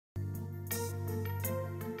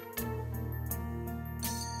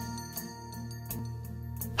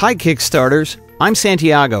Hi Kickstarters, I'm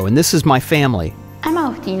Santiago and this is my family. I'm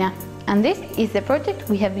Agustina, and this is the project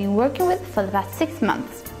we have been working with for the past 6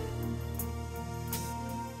 months.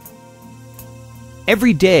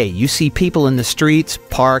 Every day you see people in the streets,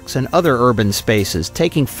 parks, and other urban spaces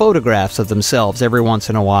taking photographs of themselves every once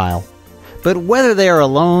in a while. But whether they are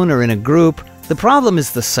alone or in a group, the problem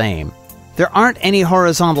is the same. There aren't any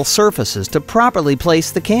horizontal surfaces to properly place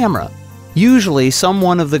the camera. Usually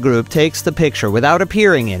someone of the group takes the picture without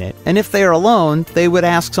appearing in it, and if they are alone, they would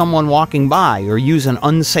ask someone walking by or use an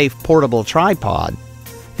unsafe portable tripod.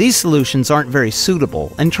 These solutions aren't very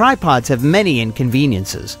suitable, and tripods have many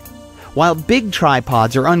inconveniences. While big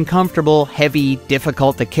tripods are uncomfortable, heavy,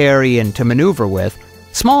 difficult to carry and to maneuver with,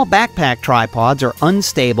 small backpack tripods are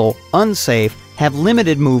unstable, unsafe, have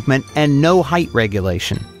limited movement, and no height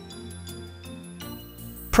regulation.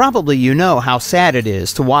 Probably you know how sad it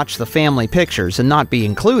is to watch the family pictures and not be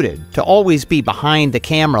included, to always be behind the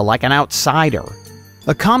camera like an outsider.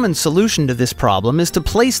 A common solution to this problem is to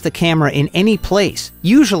place the camera in any place,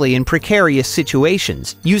 usually in precarious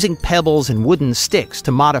situations, using pebbles and wooden sticks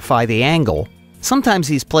to modify the angle. Sometimes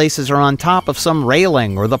these places are on top of some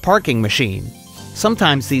railing or the parking machine.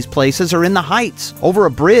 Sometimes these places are in the heights, over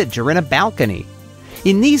a bridge or in a balcony.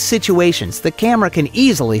 In these situations, the camera can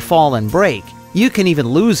easily fall and break. You can even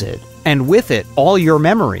lose it, and with it, all your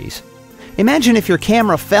memories. Imagine if your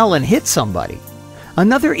camera fell and hit somebody.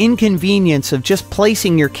 Another inconvenience of just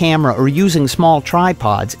placing your camera or using small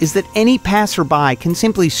tripods is that any passerby can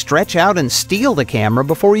simply stretch out and steal the camera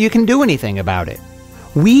before you can do anything about it.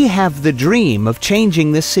 We have the dream of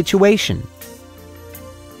changing this situation.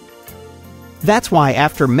 That's why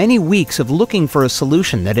after many weeks of looking for a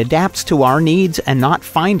solution that adapts to our needs and not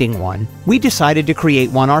finding one, we decided to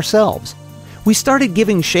create one ourselves. We started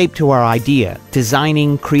giving shape to our idea,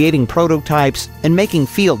 designing, creating prototypes, and making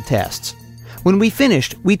field tests. When we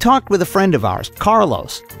finished, we talked with a friend of ours,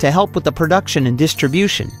 Carlos, to help with the production and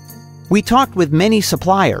distribution. We talked with many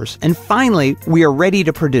suppliers, and finally, we are ready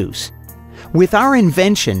to produce. With our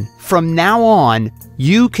invention, from now on,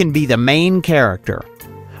 you can be the main character.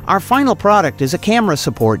 Our final product is a camera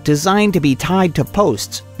support designed to be tied to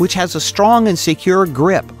posts, which has a strong and secure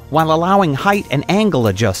grip while allowing height and angle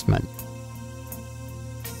adjustment.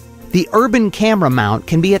 The Urban Camera Mount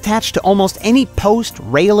can be attached to almost any post,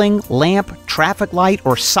 railing, lamp, traffic light,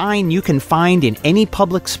 or sign you can find in any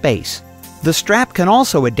public space. The strap can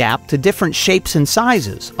also adapt to different shapes and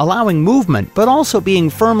sizes, allowing movement but also being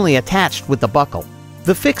firmly attached with the buckle.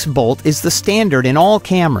 The fixed bolt is the standard in all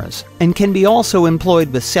cameras and can be also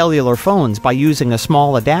employed with cellular phones by using a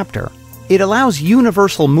small adapter. It allows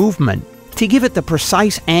universal movement to give it the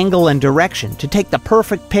precise angle and direction to take the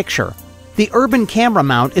perfect picture. The Urban Camera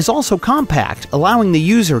Mount is also compact, allowing the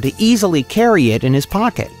user to easily carry it in his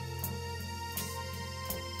pocket.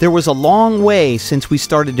 There was a long way since we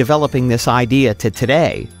started developing this idea to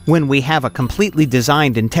today, when we have a completely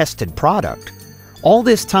designed and tested product. All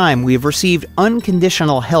this time we have received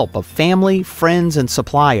unconditional help of family, friends, and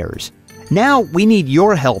suppliers. Now we need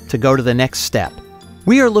your help to go to the next step.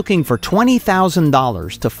 We are looking for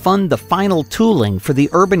 $20,000 to fund the final tooling for the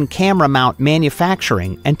Urban Camera Mount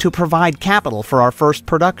manufacturing and to provide capital for our first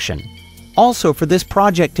production. Also, for this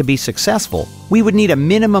project to be successful, we would need a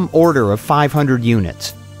minimum order of 500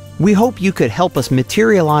 units. We hope you could help us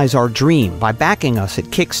materialize our dream by backing us at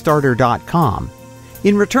Kickstarter.com.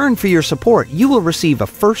 In return for your support, you will receive a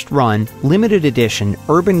first-run, limited edition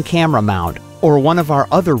Urban Camera Mount or one of our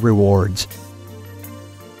other rewards.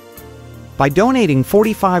 By donating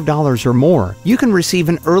 $45 or more, you can receive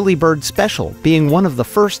an early bird special, being one of the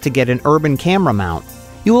first to get an Urban Camera Mount.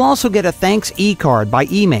 You will also get a thanks e-card by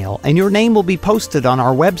email, and your name will be posted on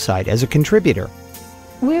our website as a contributor.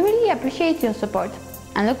 We really appreciate your support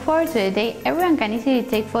and look forward to the day everyone can easily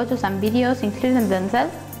take photos and videos including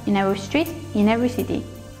themselves in every street, in every city.